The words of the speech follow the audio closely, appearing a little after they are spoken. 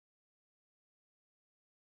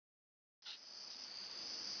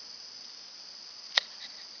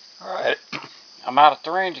Alright, I'm out at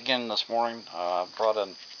the range again this morning. I brought a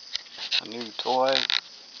new toy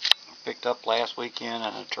I picked up last weekend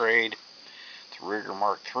in a trade. It's a Rigger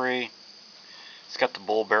Mark III. It's got the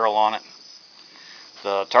bull barrel on it.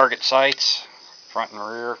 The target sights, front and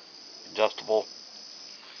rear, adjustable.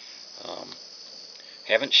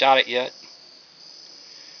 Haven't shot it yet.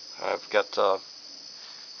 I've got,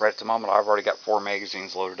 right at the moment, I've already got 4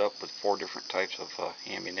 magazines loaded up with 4 different types of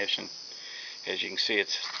ammunition. As you can see,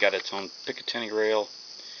 it's got its own Picatinny rail.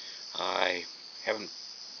 I haven't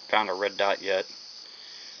found a red dot yet.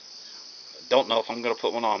 Don't know if I'm going to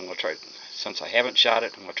put one on. I'm going to try it. Since I haven't shot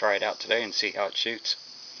it, I'm going to try it out today and see how it shoots.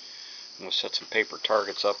 I'm going to set some paper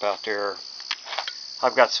targets up out there.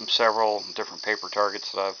 I've got several different paper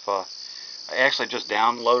targets that I actually just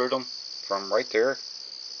downloaded them from right there.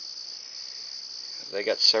 They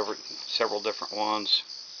got several different ones.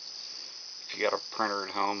 If you got a printer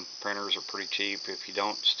at home, printers are pretty cheap. If you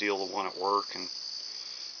don't, steal the one at work and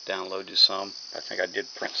download you some. I think I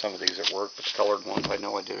did print some of these at work, but the colored ones I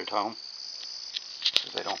know I did at home,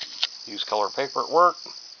 because they don't use colored paper at work.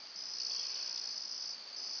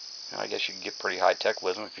 And I guess you can get pretty high tech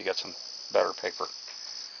with them if you got some better paper.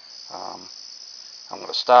 I'm going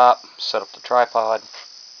to stop, set up the tripod,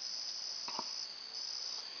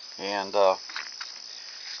 and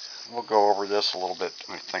we'll go over this a little bit,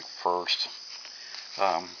 I think, first.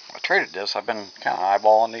 I traded this. I've been kind of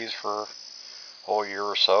eyeballing these for a whole year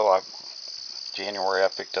or so. January I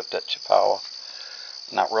picked up that Chippewa.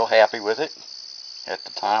 Not real happy with it. At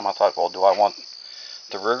the time I thought, well, do I want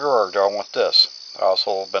the Rigger or do I want this? I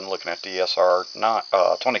also been looking at the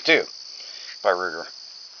SR22 by Rigger.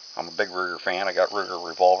 I'm a big Rigger fan. I got Rigger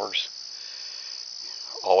revolvers.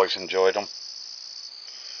 Always enjoyed them.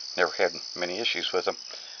 Never had many issues with them.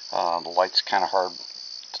 The light's kind of hard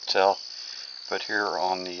to tell, but here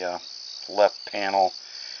on the left panel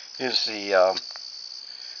is the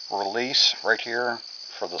release right here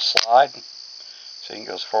for the slide. So it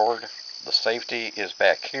goes forward. The safety is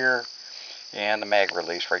back here, and the mag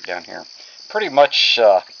release right down here. Pretty much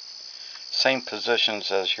same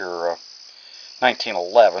positions as your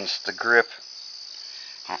 1911s. The grip,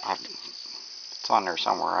 it's on there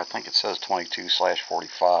somewhere. I think it says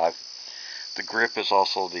 22/45. The grip is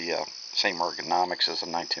also the same ergonomics as a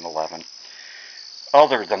 1911.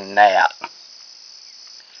 Other than that,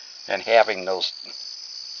 and having those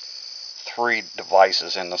 3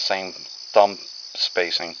 devices in the same thumb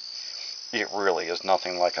spacing, it really is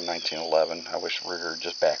nothing like a 1911. I wish Rigger would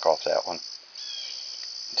just back off that one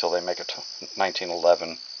until they make a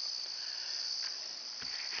 1911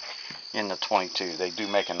 in the 22. They do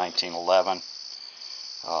make a 1911.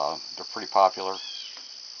 They're pretty popular.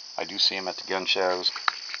 I do see them at the gun shows,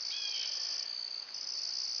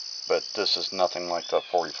 but this is nothing like the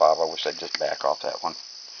 45. I wish they'd just back off that one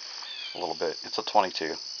a little bit. It's a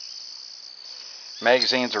 22.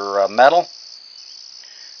 Magazines are metal,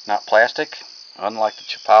 not plastic. Unlike the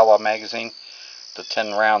Chippewa magazine, the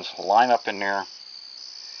 10 rounds line up in there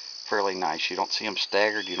fairly nice. You don't see them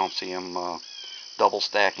staggered. You don't see them double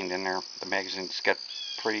stacking in there. The magazine's got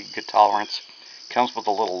pretty good tolerance. Comes with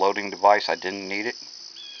a little loading device. I didn't need it.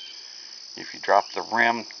 If you drop the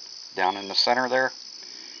rim down in the center there,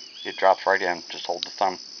 it drops right in. Just hold the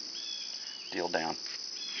thumb deal down.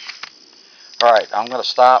 Alright, I'm going to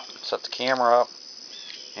stop, set the camera up,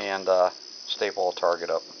 and staple a target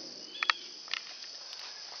up.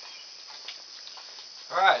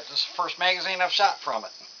 Alright, this is the first magazine I've shot from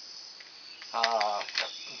it.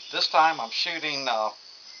 This time I'm shooting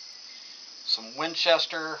some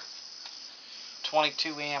Winchester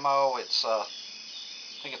 22 ammo. It's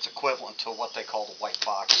I think it's equivalent to what they call the White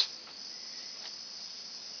Fox.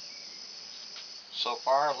 So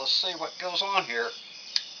far, let's see what goes on here.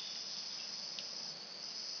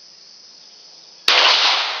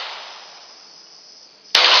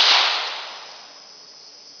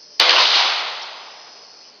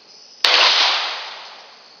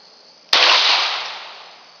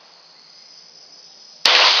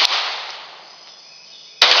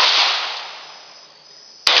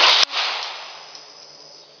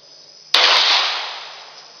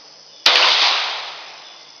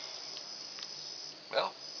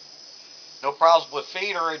 Well, no problems with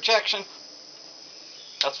feed or ejection.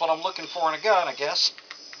 That's what I'm looking for in a gun, I guess.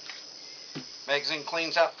 Magazine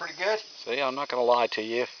cleans out pretty good. See, I'm not going to lie to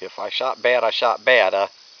you. If I shot bad, I shot bad. I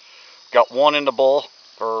got 1 in the bull,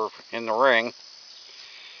 or in the ring.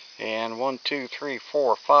 And 1, 2, 3,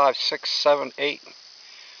 4, 5, 6, 7, 8.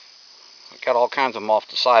 I got all kinds of them off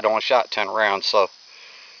the side. I only shot 10 rounds, so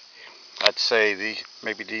I'd say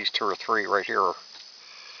maybe these 2 or 3 right here are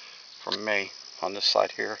from me on this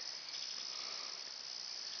side here.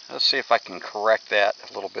 Let's see if I can correct that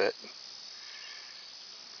a little bit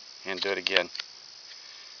and do it again.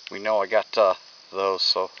 We know I got those,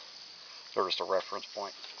 so there's the reference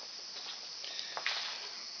point.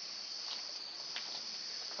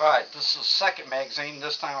 Alright, this is the second magazine.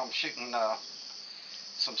 This time I'm shooting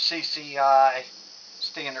some CCI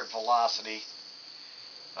standard velocity,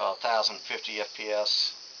 1050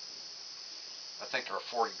 FPS. I think they're a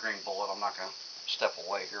 40 grain bullet. I'm not going to step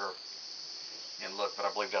away here and look, but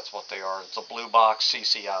I believe that's what they are. It's a blue box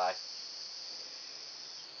CCI.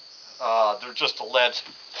 They're just a lead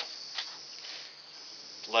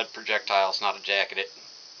projectiles, not a jacketed.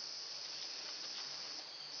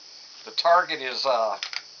 The target is about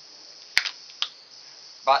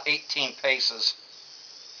 18 paces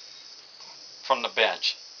from the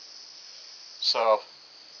bench. So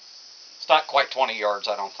it's not quite 20 yards,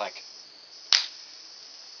 I don't think.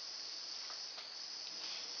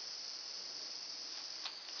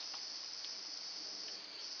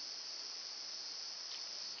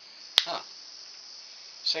 Huh.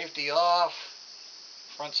 Safety off.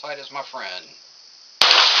 Front sight is my friend.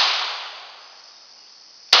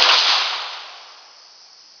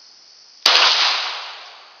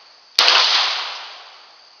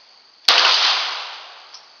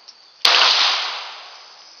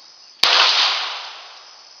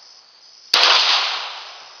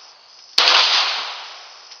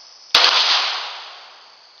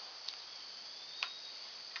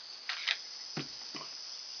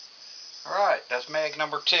 Alright, that's mag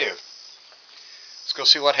number 2. Let's go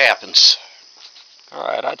see what happens.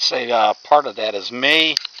 Alright, I'd say part of that is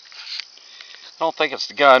me. I don't think it's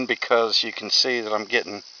the gun because you can see that I'm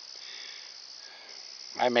getting...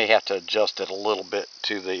 I may have to adjust it a little bit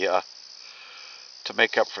to the to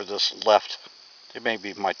make up for this left. It may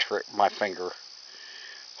be my finger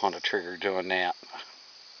on the trigger doing that.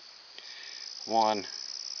 1,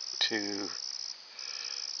 2,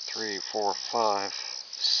 3, 4, 5,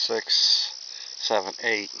 6, 7,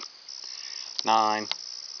 8, 9.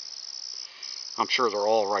 I'm sure they're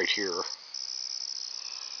all right here.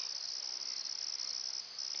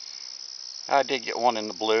 I did get one in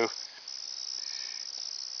the blue.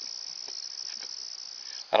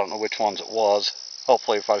 I don't know which ones it was.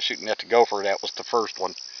 Hopefully if I was shooting at the gopher, that was the first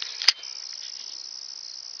one.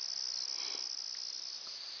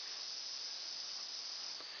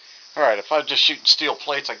 Alright, if I was just shooting steel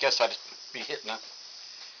plates, I guess I'd be hitting it.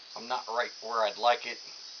 I'm not right where I'd like it.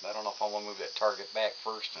 I don't know if I want to move that target back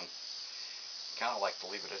first, and kind of like to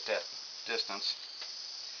leave it at that distance.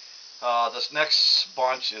 This next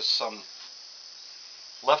bunch is some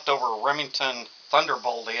leftover Remington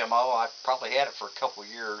Thunderbolt ammo. I probably had it for a couple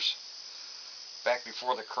years. Back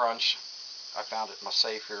before the crunch. I found it in my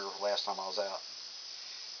safe here last time I was out.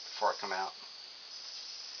 Before I come out.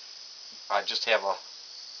 I just have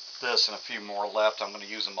this and a few more left. I'm going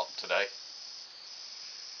to use them up today.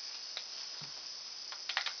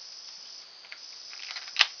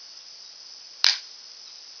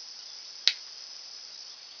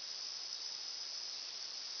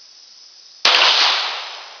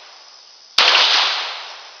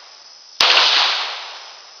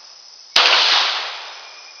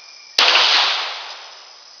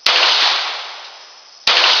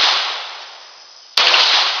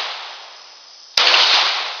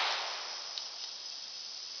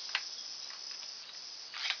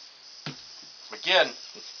 Again,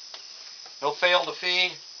 no fail to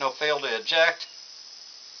feed, no fail to eject.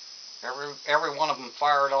 Every one of them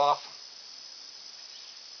fired off.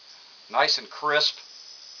 Nice and crisp.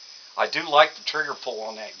 I do like the trigger pull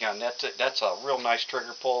on that gun. That's a real nice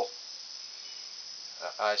trigger pull.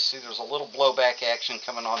 I see there's a little blowback action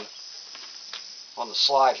coming on the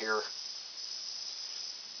slide here.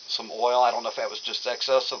 Some oil. I don't know if that was just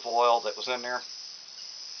excessive oil that was in there.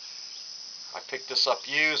 I picked this up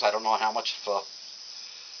used. I don't know how much of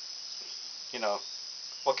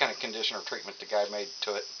what kind of conditioner treatment the guy made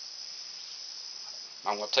to it.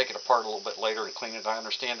 I'm going to take it apart a little bit later and clean it. I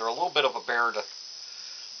understand they're a little bit of a bear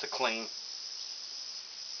to clean,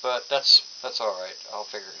 but that's all right. I'll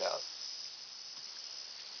figure it out.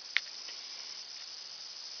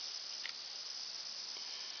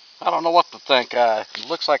 I don't know what to think. It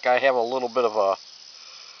looks like I have a little bit of a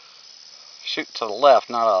shoot to the left,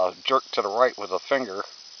 not a jerk to the right with a finger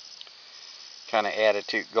kind of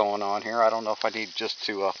attitude going on here. I don't know if I need just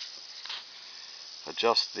to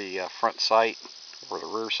adjust the front sight or the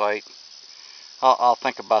rear sight. I'll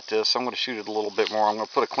think about this. I'm going to shoot it a little bit more. I'm going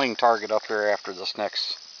to put a clean target up here after this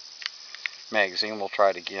next magazine. We'll try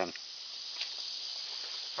it again.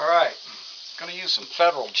 Alright, I'm going to use some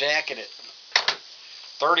Federal jacketed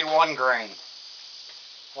 31 grain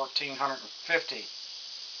 1450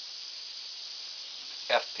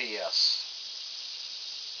 FPS.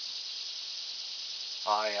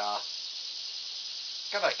 I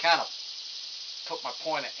gotta kind of put my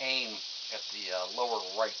point of aim at the lower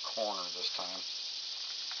right corner this time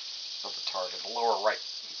of the target, the lower right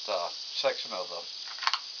section of the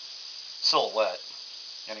silhouette.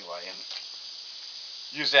 Anyway, and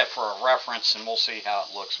use that for a reference, and we'll see how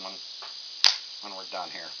it looks when we're done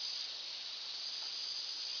here.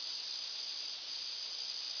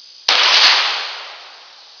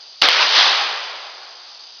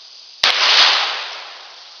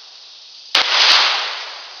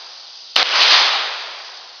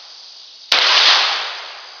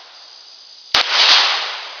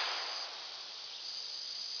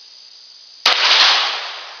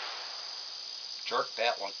 Jerk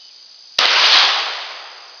that one.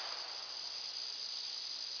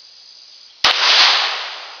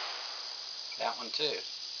 That one too.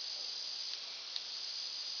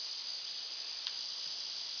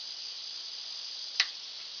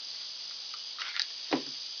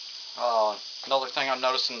 Another thing I'm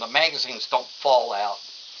noticing, the magazines don't fall out,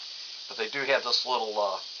 but they do have this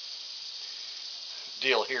little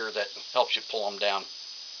deal here that helps you pull them down.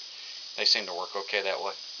 They seem to work okay that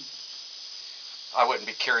way. I wouldn't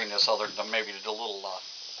be carrying this other than maybe the little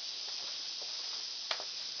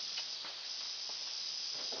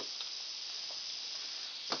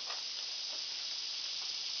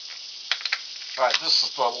Alright, this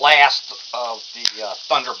is the last of the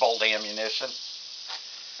Thunderbolt ammunition.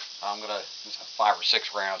 I'm going to use 5 or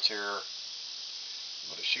 6 rounds here. I'm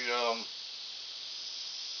going to shoot them.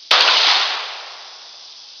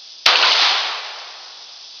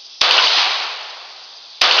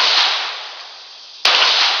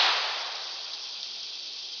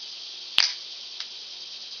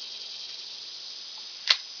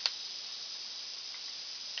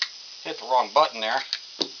 Hit the wrong button there.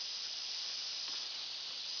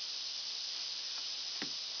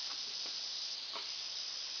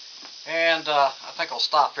 And I think I'll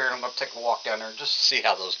stop here and I'm going to take a walk down there just to see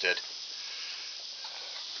how those did.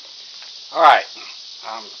 Alright,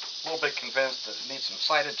 I'm a little bit convinced that it needs some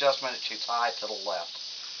sight adjustment. It shoots high to the left.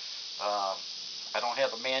 I don't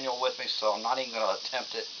have the manual with me, so I'm not even going to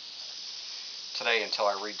attempt it today until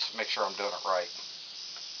I make sure I'm doing it right.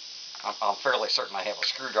 I'm fairly certain I have a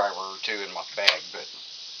screwdriver or two in my bag, but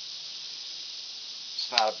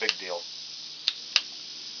it's not a big deal.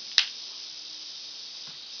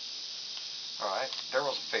 Alright, there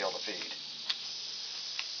was a fail to feed.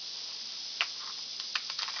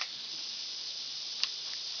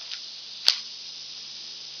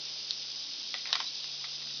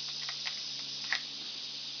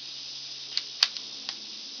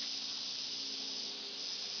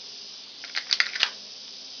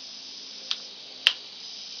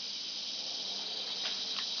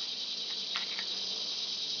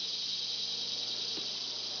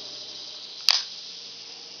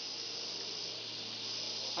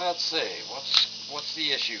 Let's see, what's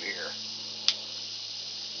the issue here?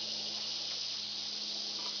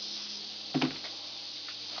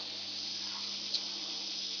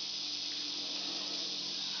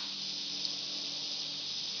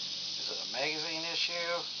 Is it a magazine issue?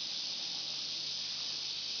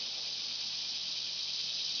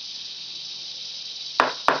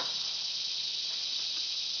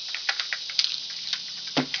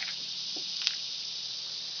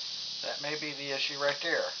 That may be the issue right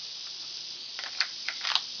there.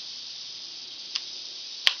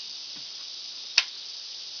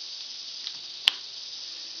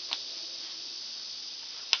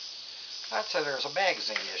 I'd say there's a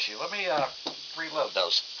magazine issue. Let me reload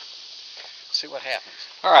those. See what happens.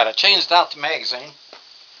 Alright, I changed out the magazine.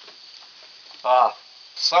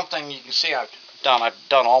 Something you can see I've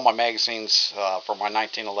done all my magazines for my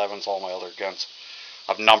 1911s, all my other guns.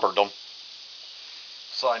 I've numbered them.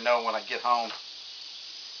 So I know when I get home,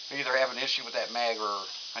 I either have an issue with that mag or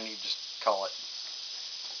I need to just call it.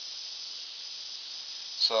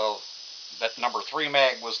 So that number 3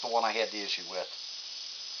 mag was the one I had the issue with.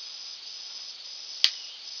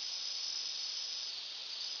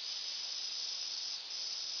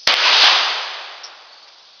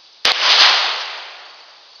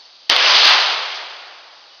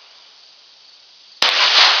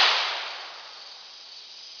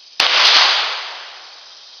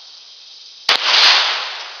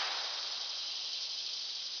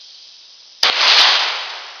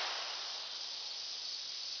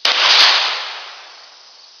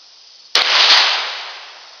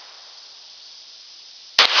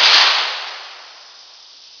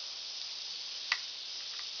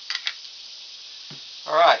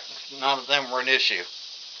 Alright, none of them were an issue.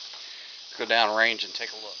 Go down range and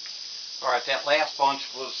take a look. Alright, that last bunch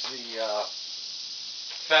was the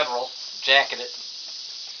Federal jacketed.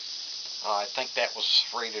 I think that was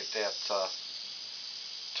rated at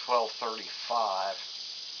 1235.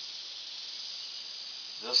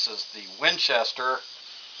 This is the Winchester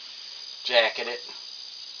jacketed,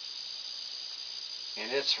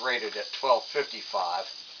 and it's rated at 1255.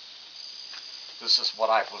 This is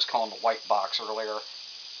what I was calling the white box earlier.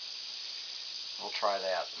 We'll try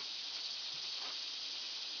that.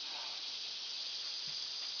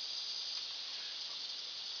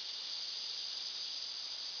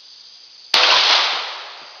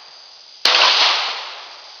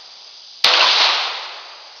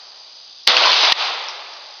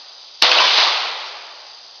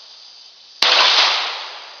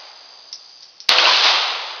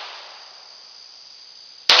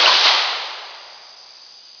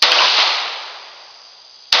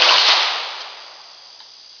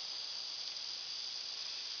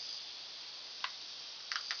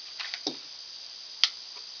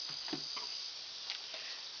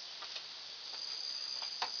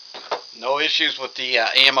 No issues with the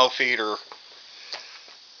ammo feeder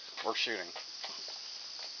for shooting.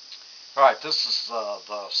 Alright, this is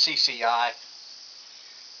the CCI.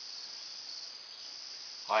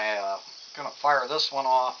 I'm going to fire this one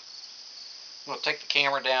off. I'm going to take the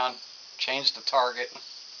camera down, change the target,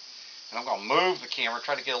 and I'm going to move the camera,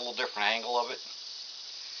 try to get a little different angle of it.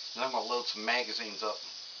 And then I'm going to load some magazines up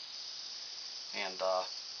and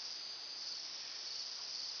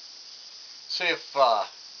see if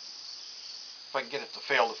I can get it to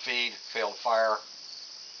fail to feed, fail to fire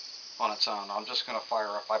on its own. I'm just going to fire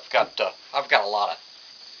up. I've got a lot of,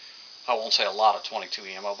 I won't say a lot of 22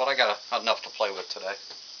 ammo, but I got enough to play with today.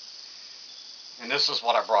 And this is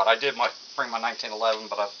what I brought. I did bring my 1911,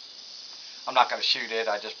 but I'm not going to shoot it.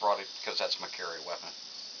 I just brought it because that's my carry weapon.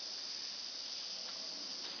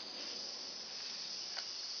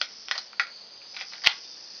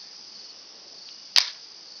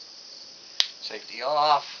 Safety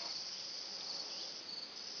off.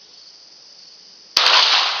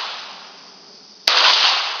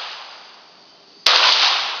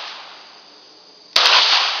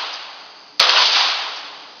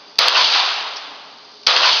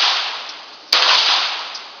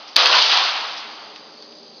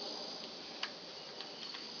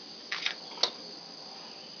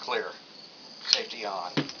 Clear. Safety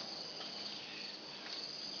on.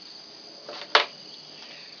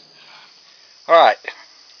 Alright.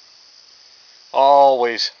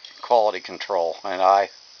 Always quality control. And I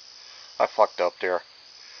fucked up there.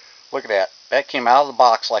 Look at that. That came out of the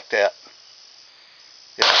box like that.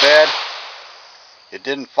 It fed. It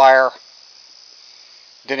didn't fire.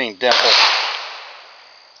 Didn't even dimple.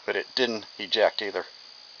 But it didn't eject either.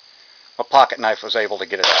 My pocket knife was able to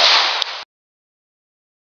get it out.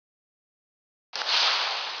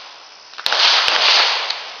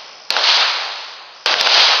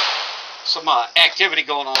 Some activity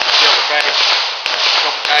going on the other day. A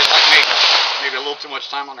couple guys like me, maybe a little too much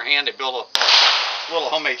time on their hand, they built a little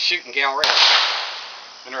homemade shooting gallery,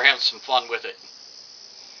 and they're having some fun with it.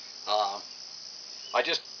 I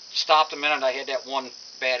just stopped a minute. I had that one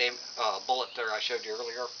bad bullet there I showed you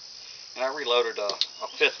earlier, and I reloaded a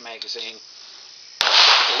 5th magazine. I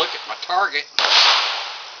took a look at my target, and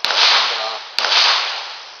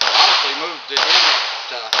honestly moved it in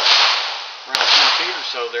at around 10 feet or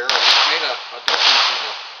so there, and it made a difference in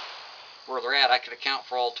where they're at. I could account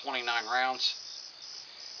for all 29 rounds.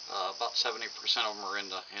 About 70% of them are in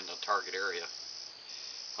the target area.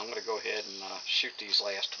 I'm going to go ahead and shoot these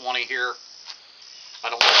last 20 here. I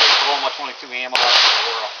don't want to waste all my 22 ammo. I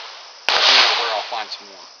don't know where I'll find some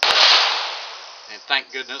more. And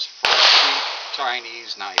thank goodness for a cheap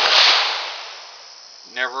Chinese knife.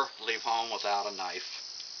 Never leave home without a knife.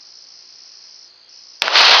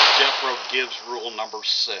 Jethro Gibbs rule number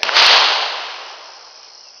 6.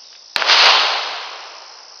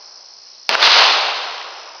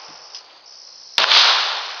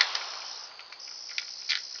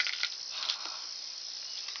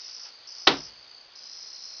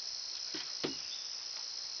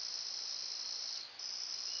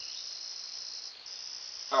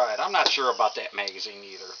 Alright, I'm not sure about that magazine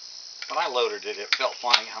either. When I loaded it, it felt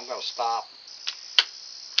funny. I'm going to stop.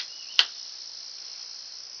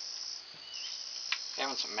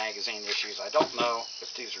 Having some magazine issues. I don't know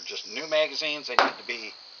if these are just new magazines, they need to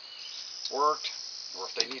be worked, or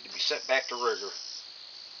if they need to be set back to rigor.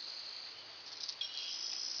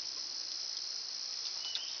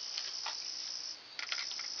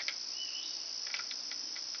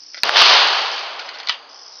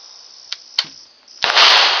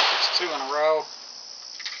 It's 2 in a row.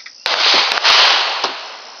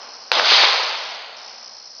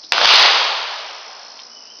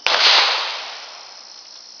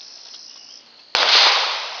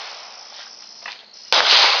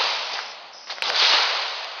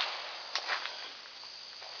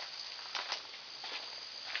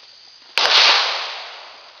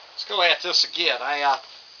 go at this again. I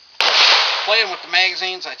playing with the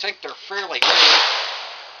magazines. I think they're fairly new.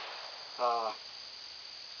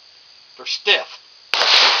 They're stiff.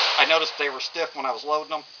 I noticed they were stiff when I was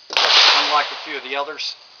loading them, unlike a few of the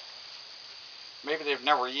others. Maybe they've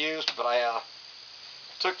never used, but I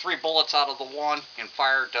took 3 bullets out of the one and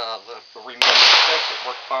fired the remaining 6. It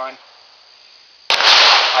worked fine.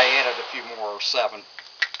 I added a few more, 7, that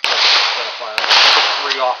I fired.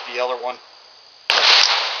 Took 3 off the other one.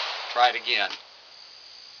 Try it again.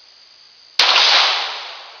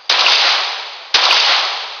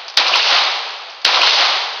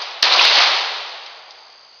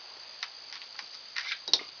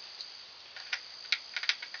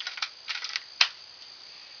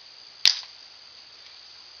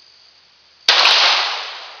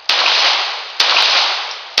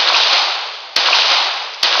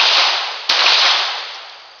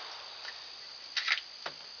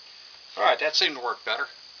 Alright, that seemed to work better.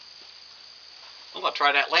 I'm going to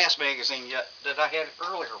try that last magazine that I had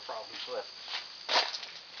earlier problems with.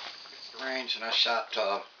 The range, and I shot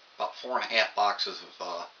about 4.5 boxes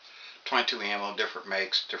of 22 ammo, different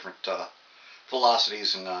makes, different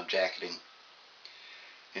velocities and jacketing.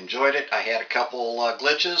 Enjoyed it. I had a couple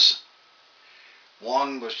glitches.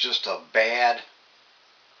 One was just a bad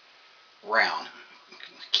round.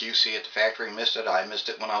 QC at the factory missed it. I missed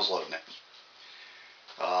it when I was loading it.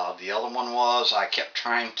 The other one was I kept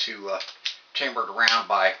trying to chamber it around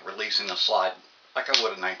by releasing the slide like I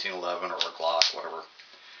would a 1911 or a Glock, whatever.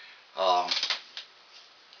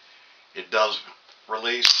 It does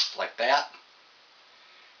release like that.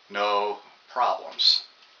 No problems.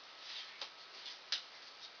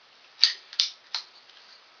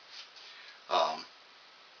 I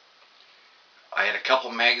had a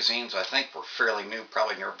couple magazines I think were fairly new,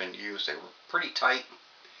 probably never been used. They were pretty tight.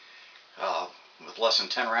 With less than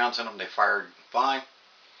 10 rounds in them, they fired fine.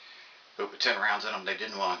 But with 10 rounds in them, they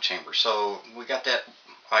didn't want to chamber. So we got that.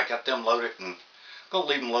 I got them loaded, and I'm gonna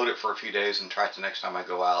leave them loaded for a few days and try it the next time I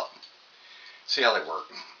go out. See how they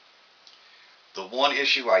work. The one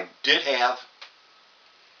issue I did have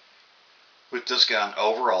with this gun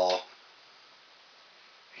overall,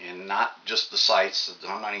 and not just the sights.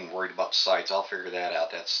 I'm not even worried about the sights. I'll figure that out.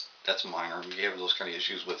 That's minor. You have those kind of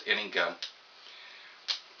issues with any gun.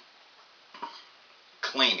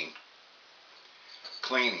 Cleaning.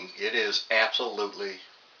 It is absolutely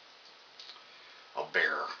a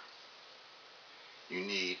bear. You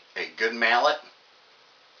need a good mallet,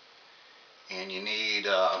 and you need,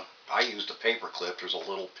 I used a paper clip. There's a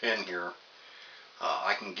little pin here.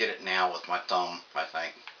 I can get it now with my thumb, I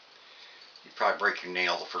think. You probably break your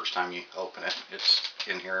nail the first time you open it. It's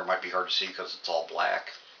in here. It might be hard to see because it's all black.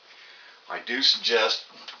 I do suggest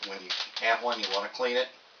when you have one, you want to clean it,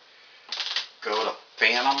 go to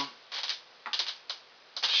Phantom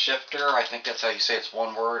Shifter. I think that's how you say it's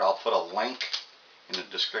one word. I'll put a link in the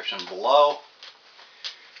description below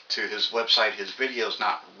to his website. His video is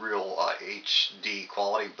not real HD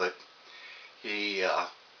quality, but he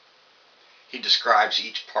describes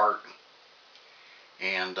each part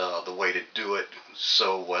and the way to do it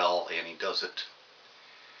so well, and he does it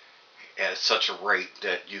at such a rate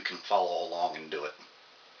that you can follow along and do it.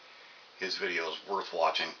 His video is worth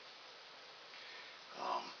watching.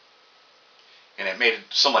 And it made it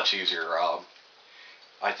so much easier.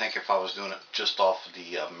 I think if I was doing it just off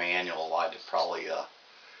the manual, I'd have probably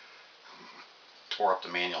tore up the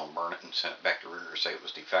manual and burned it and sent it back to reader to say it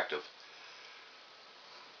was defective.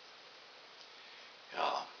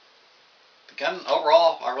 The gun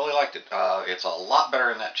overall, I really liked it. It's a lot better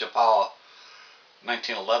than that Chippewa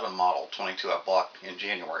 1911 model 22 I bought in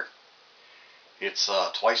January. It's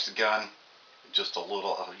twice the gun, just a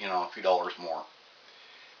little, a few dollars more.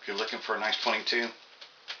 If you're looking for a nice 22,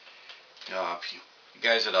 if you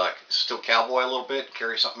guys that still cowboy a little bit,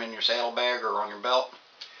 carry something in your saddlebag or on your belt,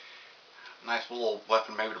 nice little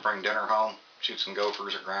weapon maybe to bring dinner home, shoot some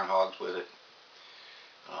gophers or groundhogs with it.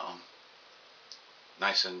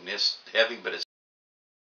 Nice, and it's heavy, but it's